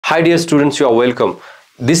Hi dear students, you are welcome.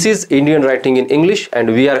 This is Indian writing in English and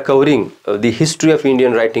we are covering the history of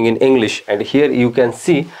Indian writing in English, and here you can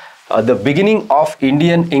see the beginning of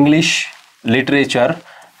Indian English literature,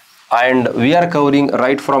 and we are covering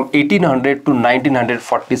right from 1800 to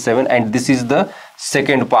 1947, and this is the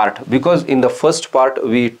second part because in the first part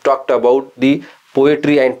we talked about the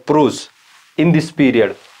poetry and prose in this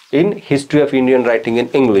period in history of Indian writing in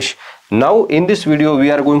English. Now in this video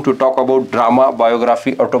we are going to talk about drama,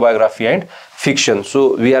 biography, autobiography and fiction.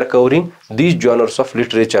 So we are covering these genres of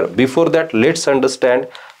literature. Before that, let's understand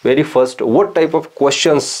very first what type of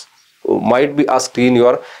questions might be asked in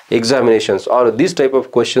your examinations, or these type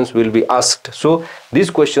of questions will be asked. So these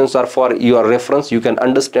questions are for your reference. You can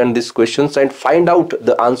understand these questions and find out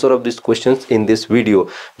the answer of these questions in this video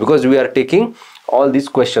because we are taking all these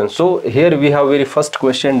questions. So here we have very first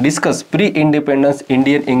question: discuss pre-independence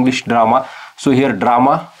Indian English drama. So here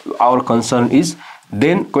drama our concern is.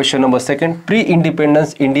 Then question number second,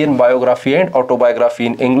 pre-independence Indian biography and autobiography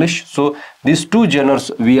in English. So these two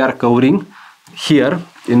genres we are covering here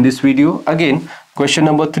in this video. Again, question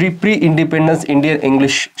number three, pre-independence Indian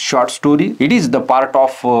English short story. It is the part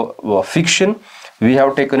of fiction. We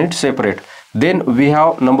have taken it separate. Then we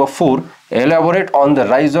have number four, elaborate on the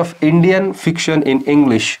rise of Indian fiction in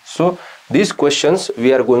English. So these questions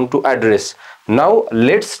we are going to address. Now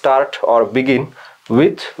let's start or begin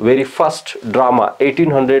with very first drama,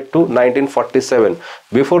 1800 to 1947.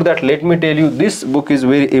 Before that, let me tell you this book is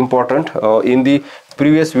very important. In the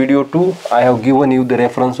previous video too, I have given you the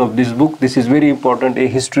reference of this book. This is very important, A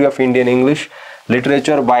History of Indian English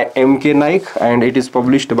Literature by M.K. Naik, and it is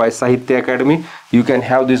published by Sahitya Academy. You can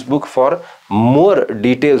have this book for more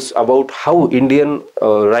details about how Indian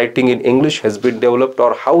writing in English has been developed,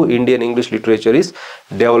 or how Indian English literature is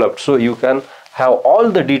developed. So you can have all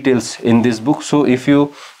the details in this book. So if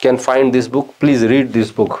you can find this book, please read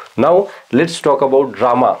this book. Now let's talk about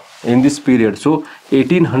drama in this period. So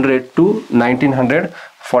 1800 to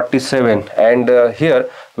 1947, and here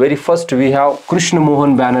very first we have Krishna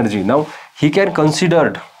Mohan Banerjee. Now he can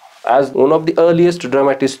considered as one of the earliest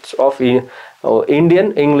dramatists of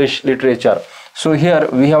Indian English literature. So here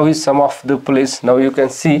we have some of the plays. Now you can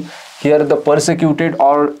see here the persecuted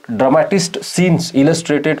or dramatist scenes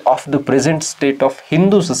illustrated of the present state of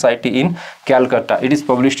Hindu society in Calcutta. It is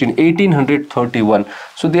published in 1831.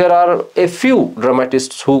 So there are a few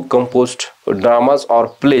dramatists who composed dramas or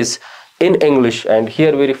plays in English, and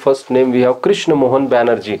here very first name we have Krishna Mohan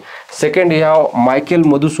Banerjee. Second we have Michael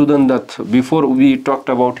Madhusudan Dutt. Before we talked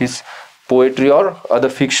about his poetry or other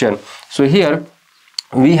fiction. So here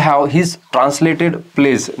we have his translated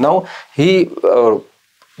plays. Now he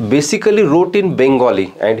basically wrote in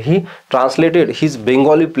Bengali and he translated his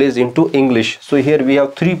Bengali plays into English. So here we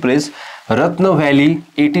have three plays: Ratna Valley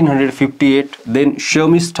 1858, then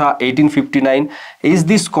Sharmistha 1859. Is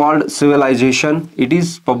this called Civilization? It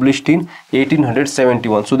is published in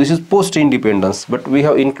 1871. So this is post-independence, but we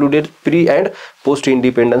have included pre and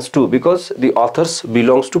post-independence too because the authors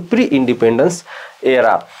belongs to pre-independence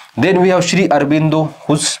era. Then we have Sri Aurobindo,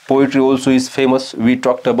 whose poetry also is famous. We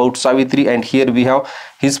talked about Savitri, and here we have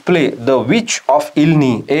his play The Witch of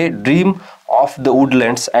Ilni, A Dream of the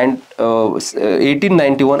Woodlands, and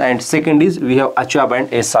 1891, and second is we have Achab and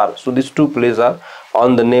SR. So these two plays are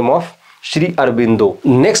on the name of Sri Aurobindo.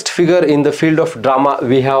 Next figure in the field of drama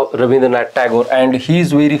we have Rabindranath Tagore, and he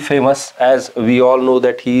is very famous, as we all know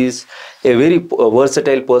that he is a very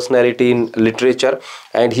versatile personality in literature,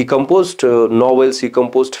 and he composed novels, he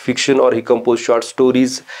composed fiction, or he composed short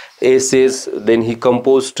stories, essays, then he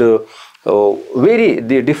composed the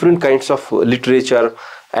different kinds of literature.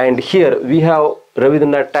 And here we have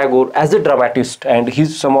Rabindranath Tagore as a dramatist, and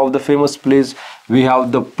his some of the famous plays we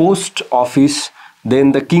have The Post Office,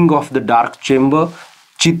 then The King of the Dark Chamber,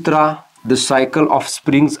 Chitra, The Cycle of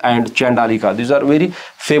Springs, and Chandalika. These are very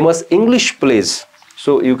famous English plays.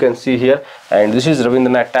 So you can see here, and this is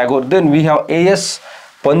Rabindranath Tagore. Then we have A.S.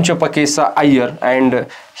 Panchapakesa Iyer, and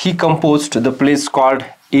he composed the plays called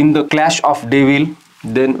In the Clash of Devil.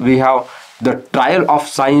 Then we have The Trial of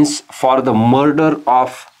Science for the Murder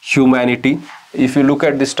of Humanity. If you look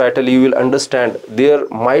at this title, you will understand there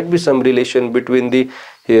might be some relation between the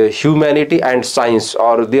humanity and science,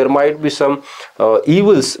 or there might be some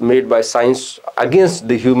evils made by science against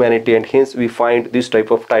the humanity, and hence we find this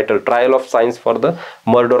type of title, Trial of Science for the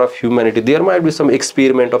Murder of Humanity. There might be some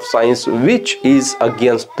experiment of science which is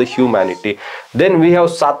against the humanity. Then we have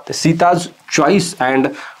Sita's Choice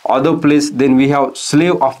and other plays. Then we have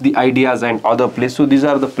Slave of the Ideas and other plays. So these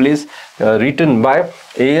are the plays written by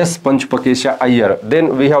A.S. Panchapakesha Iyer.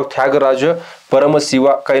 Then we have Tyagaraja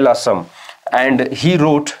Paramasiva Kailasam, and he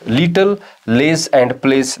wrote Little Lays and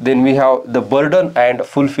Plays. Then we have The Burden and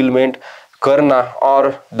Fulfillment, Karna,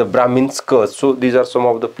 or The Brahmin's Curse. So these are some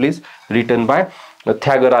of the plays written by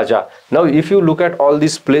Tyagaraja. Now if you look at all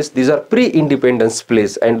these plays, these are pre-independence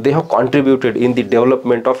plays and they have contributed in the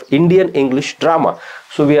development of Indian English drama.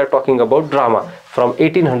 So we are talking about drama from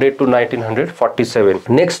 1800 to 1947.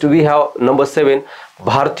 Next we have number 7,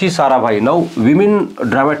 Bharti Sarabhai. Now women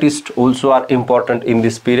dramatists also are important in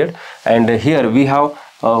this period, and here we have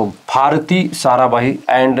Bharti Sarabhai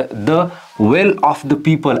and The Well of the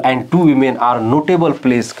People and Two Women are notable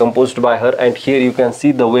plays composed by her, and here you can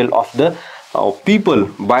see The Well of the People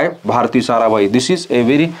by Bharti Sarabhai. This is a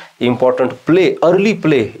very important play, early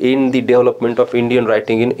play in the development of Indian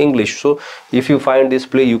writing in English. So if you find this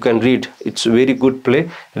play, you can read. It's a very good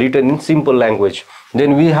play written in simple language.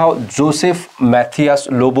 Then we have Joseph Matthias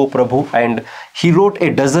Lobo Prabhu, and he wrote a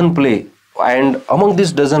dozen plays. And among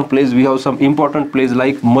these dozen plays, we have some important plays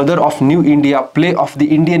like Mother of New India, Play of the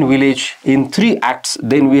Indian Village in 3 acts.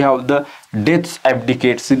 Then we have The Death's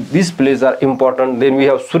Abdicates. These plays are important. Then we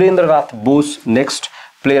have Surendranath Bose, next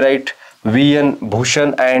playwright, V.N.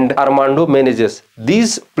 Bhushan and Armando Meneses.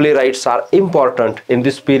 These playwrights are important in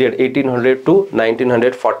this period 1800 to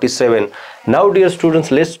 1947. Now dear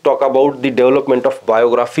students, let's talk about the development of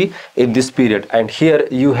biography in this period. And here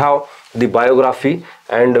you have the biography,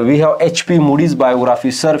 and we have H.P. Moody's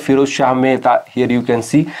biography, Sir Firoz Shah Mehta. Here you can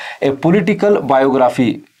see a political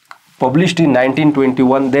biography published in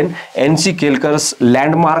 1921. Then N.C. Kelkar's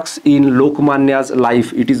Landmarks in Lokmanya's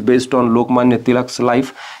Life. It is based on Lokmanya Tilak's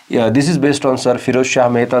life. This is based on Sir Firoz Shah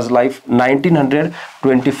Mehta's life,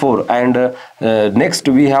 1924. And next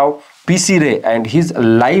we have P.C. Ray and his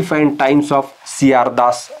Life and Times of C.R.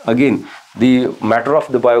 Das. Again, the matter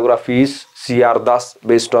of the biography is C.R. Das,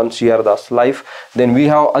 based on C.R. Das' life. Then we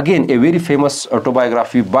have again a very famous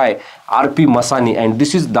autobiography by R.P. Masani, and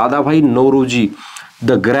this is Dadabhai Nauroji,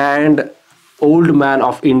 the Grand Old Man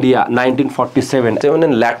of India, 1947.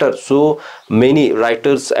 And later, so many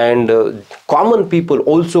writers and common people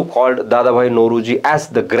also called Dadabhai Nauroji as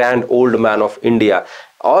the Grand Old Man of India,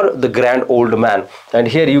 or the Grand Old Man. And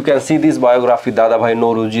here you can see this biography, Dadabhai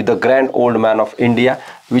Nauroji, the Grand Old Man of India,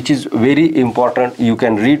 which is very important. You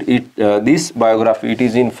can read it, this biography. It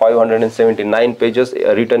is in 579 pages,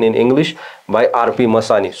 written in English by R.P.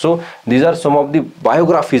 Masani. So these are some of the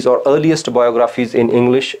biographies or earliest biographies in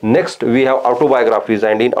English. Next we have autobiographies,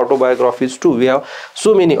 and in autobiographies too we have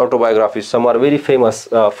so many autobiographies. Some are very famous.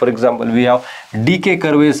 For example, we have D.K.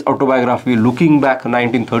 Karve's autobiography, Looking Back,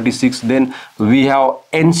 1936. Then we have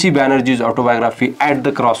N.C. Banerjee's autobiography, At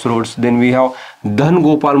the Crossroads. Then we have Dhan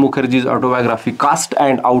Gopal Mukherjee's autobiography, Caste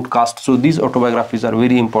and Outcast. So these autobiographies are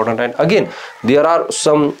very important. And again, there are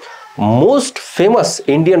some most famous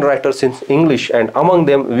Indian writers in English, and among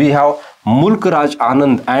them we have Mulk Raj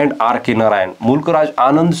Anand and R.K. Narayan. Mulk Raj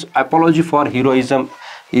Anand's Apology for Heroism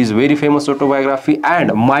is very famous autobiography,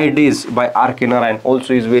 and My Days by R.K. Narayan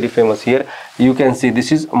also is very famous. Here you can see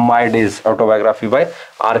this is My Days autobiography by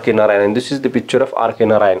R.K. Narayan, and this is the picture of R.K.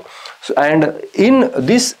 Narayan. So, and in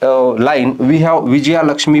this line we have Vijaya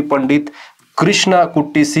Lakshmi Pandit, Krishna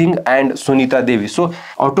Kutti Singh and Sunita Devi. So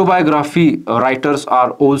autobiography writers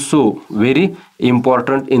are also very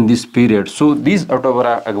important in this period. So these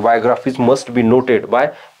autobiographies must be noted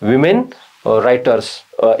by women writers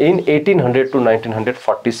in 1800 to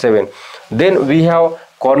 1947. Then we have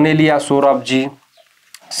Cornelia Sorabji,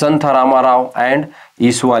 Santha Ramarao and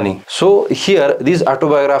Iswani. So here these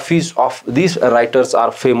autobiographies of these writers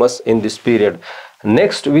are famous in this period.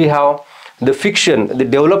 Next we have the fiction, the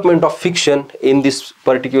development of fiction in this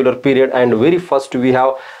particular period, and very first we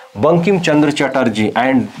have Bankim Chandra Chatterjee,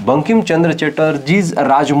 and Bankim Chandra Chatterjee's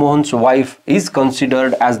Rajmohan's Wife is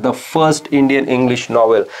considered as the first Indian English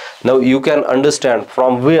novel. Now you can understand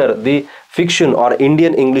from where the fiction or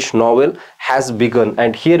Indian English novel has begun,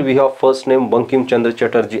 and here we have first name Bankim Chandra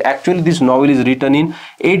Chatterjee. Actually this novel is written in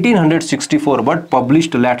 1864 but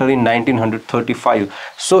published later in 1935.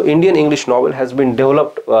 So Indian English novel has been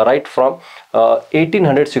developed right from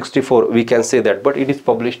 1864, we can say that, but it is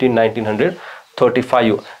published in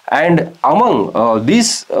 1935. And among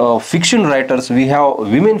these fiction writers, we have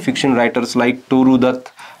women fiction writers like Toru Dutt,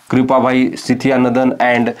 Kripabai Sithyanathan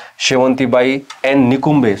and Shevantibai and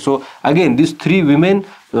Nikumbe. So again, these three women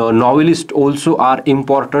novelists also are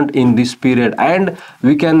important in this period, and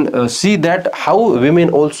we can see that how women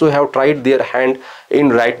also have tried their hand in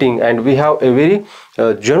writing, and we have a very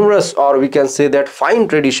generous, or we can say that fine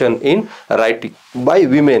tradition in writing by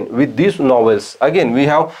women with these novels. Again, we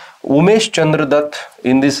have Umesh Chandra Dutt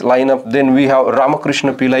in this lineup. Then we have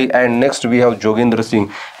Ramakrishna Pillai, and next we have Jogendra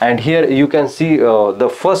Singh. And here you can see the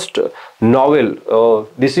first novel.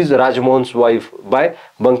 This is Rajmohan's Wife by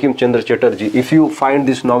Bankim Chandra Chatterjee. If you find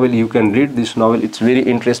this novel, you can read this novel. It's very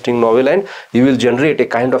interesting novel, and you will generate a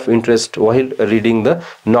kind of interest while reading the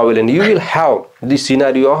novel, and you will have the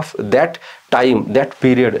scenario of that time, that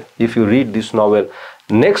period, if you read this novel.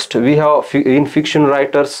 Next we have in fiction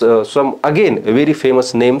writers some again very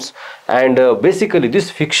famous names, and basically this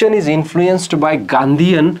fiction is influenced by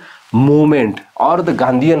Gandhian movement or the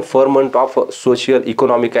Gandhian ferment of social,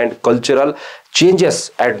 economic and cultural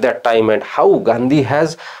changes at that time, and how Gandhi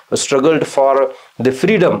has struggled for the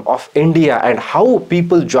freedom of India and how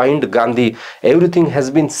people joined Gandhi. Everything has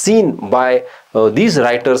been seen by these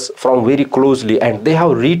writers from very closely, and they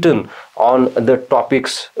have written on the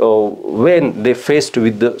topics when they faced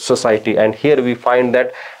with the society. And here we find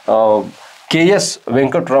that K.S.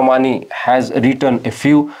 Venkatramani has written a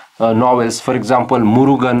few novels. For example,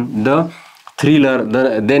 Murugan, the thriller,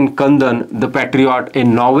 then Kandan, the patriot, a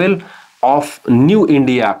novel of New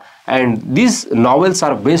India. And these novels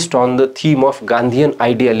are based on the theme of Gandhian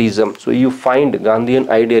idealism. So you find Gandhian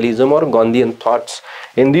idealism or Gandhian thoughts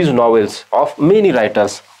in these novels of many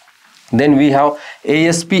writers. Then we have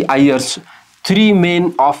A.S.P. Iyer's Three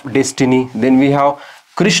Men of Destiny. Then we have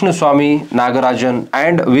Krishna Swami Nagarajan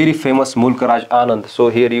and very famous Mulkaraj Anand. So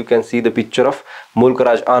here you can see the picture of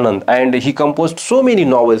Mulkaraj Anand, and he composed so many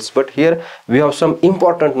novels, but here we have some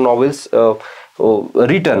important novels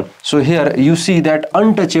written. So here you see that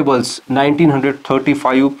Untouchables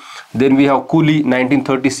 1935, then we have Coolie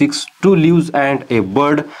 1936, Two Leaves and a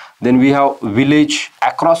Bird, then we have Village,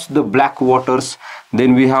 Across the Black Waters,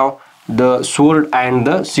 then we have The Sword and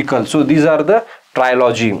the Sickle. So these are the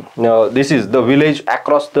trilogy. This is The Village,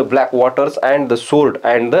 Across the Black Waters, and The Sword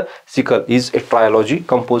and the Sickle is a trilogy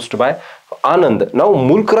composed by Anand. Now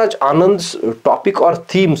Mulkaraj Anand's topic or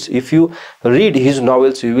themes, if you read his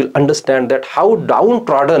novels, you will understand that how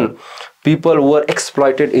downtrodden people were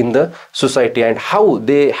exploited in the society and how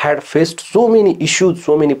they had faced so many issues,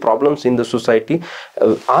 so many problems in the society.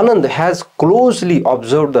 Anand has closely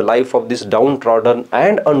observed the life of these downtrodden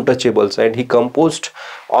and untouchables, and he composed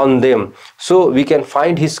on them. So we can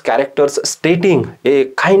find his characters stating a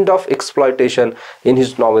kind of exploitation in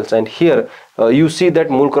his novels. And here you see that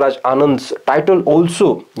Mulkaraj Anand's title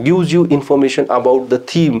also gives you information about the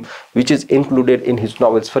theme which is included in his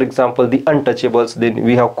novels. For example, The Untouchables, then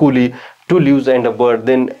we have Coolie, Two Leaves and a Bird,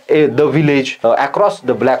 then The Village, Across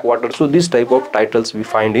the Black Water. So this type of titles we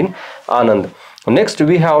find in Anand. Next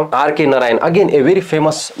we have R.K. Narayan, again a very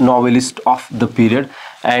famous novelist of the period,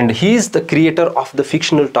 and he is the creator of the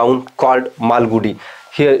fictional town called Malgudi.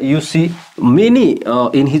 Here you see many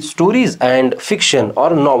in his stories and fiction or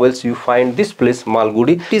novels you find this place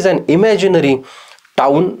Malgudi. It is an imaginary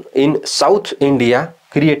town in South India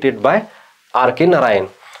created by R.K. Narayan.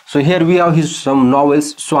 So here we have his some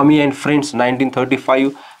novels: Swami and Friends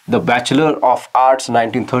 1935, The Bachelor of Arts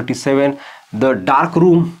 1937, The Dark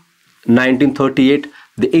Room 1938,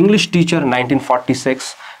 The English Teacher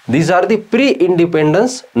 1946. These are the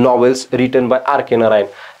pre-independence novels written by R.K. Narayan.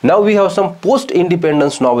 Now we have some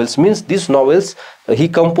post-independence novels, means these novels he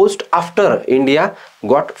composed after India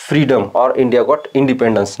got freedom or India got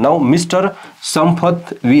independence. Now Mr.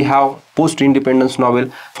 Sampath, we have post-independence novel.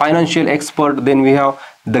 Financial Expert, then we have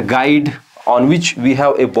The Guide, on which we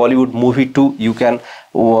have a Bollywood movie too. You can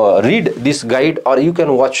read this guide or you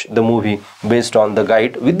can watch the movie based on The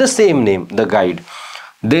Guide with the same name, The Guide.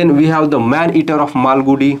 Then we have The Man Eater of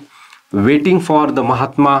Malgudi, Waiting for the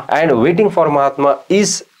Mahatma, and Waiting for Mahatma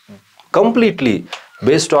is completely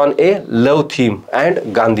based on a love theme and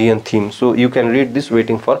Gandhian theme. So you can read this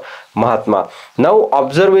Waiting for Mahatma. Now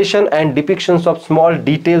observation and depictions of small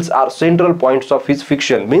details are central points of his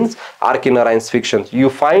fiction, means R.K. Narayan's fictions.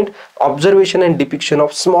 You find observation and depiction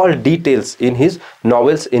of small details in his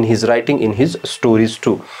novels, in his writing, in his stories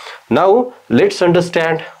too. Now let's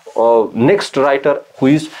understand next writer, who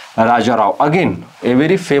is Raja Rao. Again a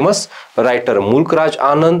very famous writer, Mulkaraj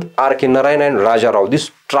Anand, R.K. Narayan and Raja Rao.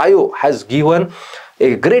 This trio has given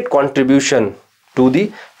a great contribution to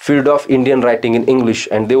the field of Indian writing in English,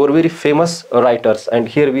 and they were very famous writers. And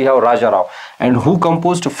here we have Raja Rao, and who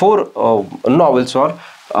composed four novels or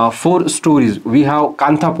four stories. We have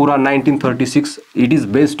Kanthapura 1936, it is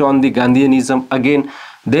based on the Gandhianism again.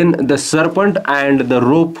 Then The Serpent and the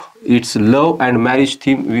Rope, it's love and marriage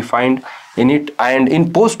theme we find in it. And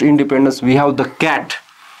in post-independence we have The Cat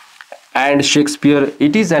and Shakespeare.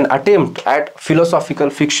 It is an attempt at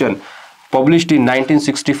philosophical fiction published in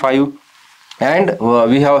 1965. And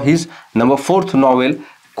we have his number 4th novel,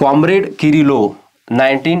 Comrade Kirillov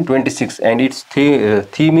 1926, and its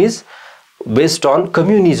theme is based on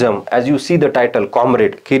communism. As you see the title,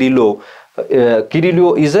 Comrade Kirillov.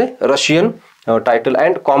 Kirillov is a Russian title,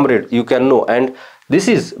 and Comrade you can know, and this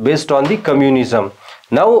is based on the communism.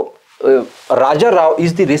 Now Raja Rao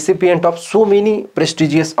is the recipient of so many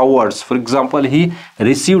prestigious awards. For example, he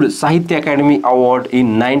received Sahitya Academy Award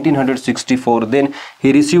in 1964, then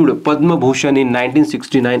he received Padma Bhushan in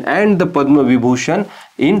 1969 and the Padma Vibhushan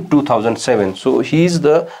in 2007. So he is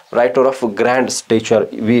the writer of grand stature,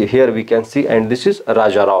 here we can see, and this is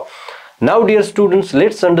Raja Rao. Now dear students,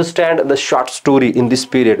 let's understand the short story in this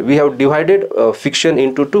period. We have divided fiction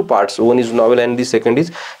into two parts. One is novel and the second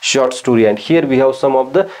is short story. And here we have some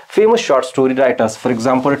of the famous short story writers. For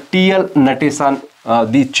example, T.L. Natesan,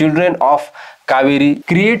 The Children of Kaveri,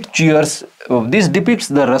 Create Cheers. This depicts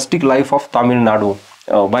the rustic life of Tamil Nadu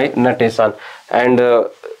by Natesan. And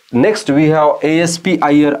next we have A.S.P.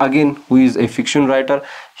 Iyer again, who is a fiction writer.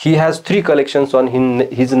 He has 3 collections on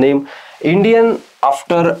his name. Indian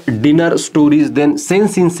After Dinner Stories, then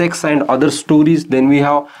Sense in Sex and Other Stories, then we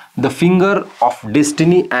have The Finger of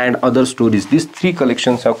Destiny and Other Stories. These 3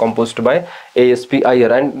 collections are composed by A.S.P. Iyer,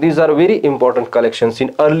 and these are very important collections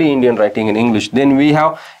in early Indian writing in English. Then we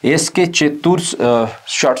have S.K. Chetur's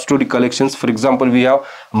short story collections. For example, we have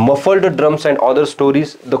Muffled Drums and Other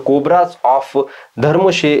Stories, The Cobras of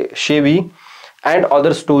Dharma Shevi and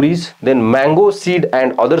Other Stories, then Mango Seed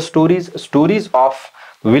and Other Stories, Stories of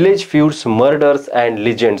Village Feuds, Murders and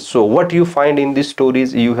Legends. So what you find in these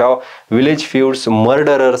stories, you have village feuds,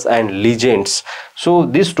 murderers and legends. So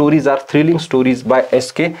these stories are thrilling stories by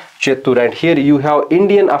S.K. Chetur, and here you have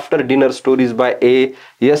Indian After Dinner Stories by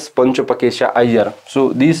A.S. Panchapakesha Iyer.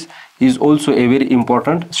 So this is also a very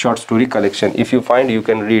important short story collection. If you find, you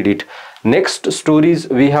can read it. Next stories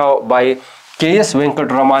we have by K.S.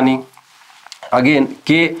 Venkatramani, again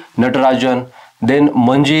K. Natarajan, then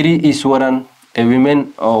Manjeri Iswaran, a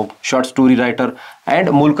women short story writer, and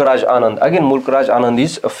Mulkaraj Anand. Again, Mulkaraj Anand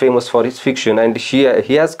is famous for his fiction, and he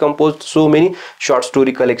has composed so many short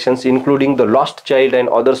story collections, including The Lost Child and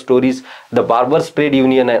Other Stories, The Barbers' Trade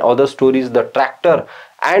Union and Other Stories, The Tractor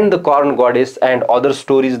and the Corn Goddess and Other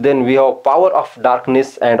Stories. Then we have Power of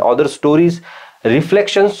Darkness and Other Stories,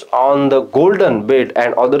 Reflections on the Golden Bed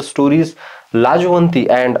and Other Stories, Lajwanti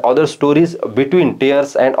and Other Stories, Between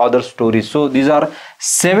Tears and Other Stories. So these are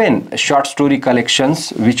 7 short story collections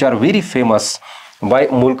which are very famous by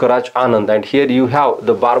Mulkaraj Anand, and here you have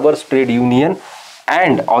The Barbers' Trade Union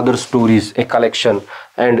and Other Stories, a collection,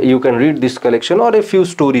 and you can read this collection or a few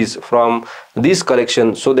stories from this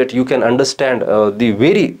collection so that you can understand the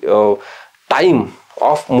very time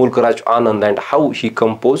of Mulkaraj Anand and how he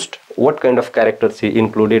composed, what kind of characters he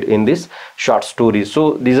included in this short story.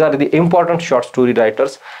 So these are the important short story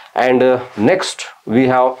writers, and next we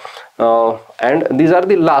have and these are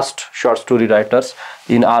the last short story writers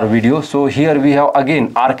in our video. So here we have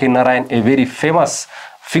again R.K. Narayan, a very famous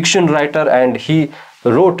fiction writer, and he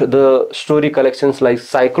wrote the story collections like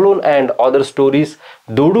Cyclone and Other Stories,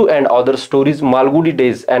 Dodo and Other Stories, Malgudi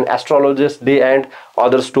Days and Astrologer's Day and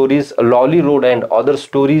Other Stories, Lolly Road and Other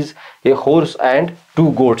Stories, A Horse and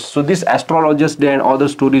Two Goats. So this Astrologer's Day and Other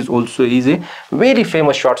Stories also is a very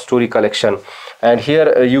famous short story collection. And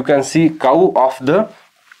here you can see Cow of the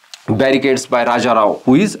Barricades by Raja Rao,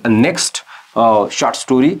 who is a next short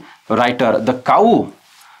story writer. The Cow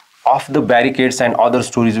of the Barricades and Other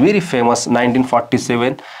Stories, very famous,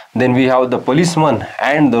 1947. Then we have The Policeman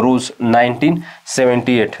and the Rose,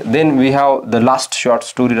 1978. Then we have the last short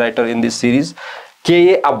story writer in this series,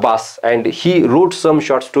 K.A. Abbas, and he wrote some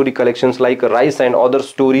short story collections like Rice and Other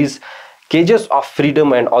Stories, Cages of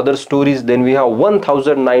Freedom and Other Stories. Then we have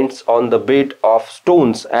 1000 Nights on the Bed of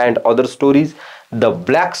Stones and Other Stories, The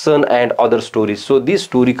Black Sun and Other Stories. So these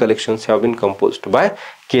story collections have been composed by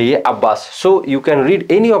K.A. Abbas. So you can read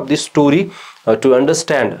any of this story to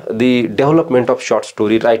understand the development of short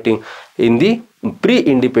story writing in the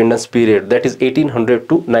pre-independence period, that is 1800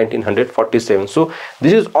 to 1947. So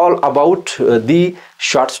this is all about the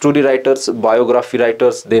short story writers, biography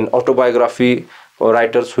writers, then autobiography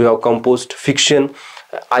writers who have composed fiction.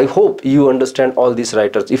 I hope you understand all these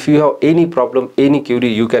writers. If you have any problem, any query,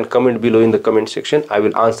 you can comment below in the comment section. I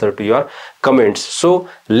will answer to your comments. So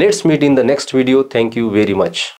let's meet in the next video. Thank you very much.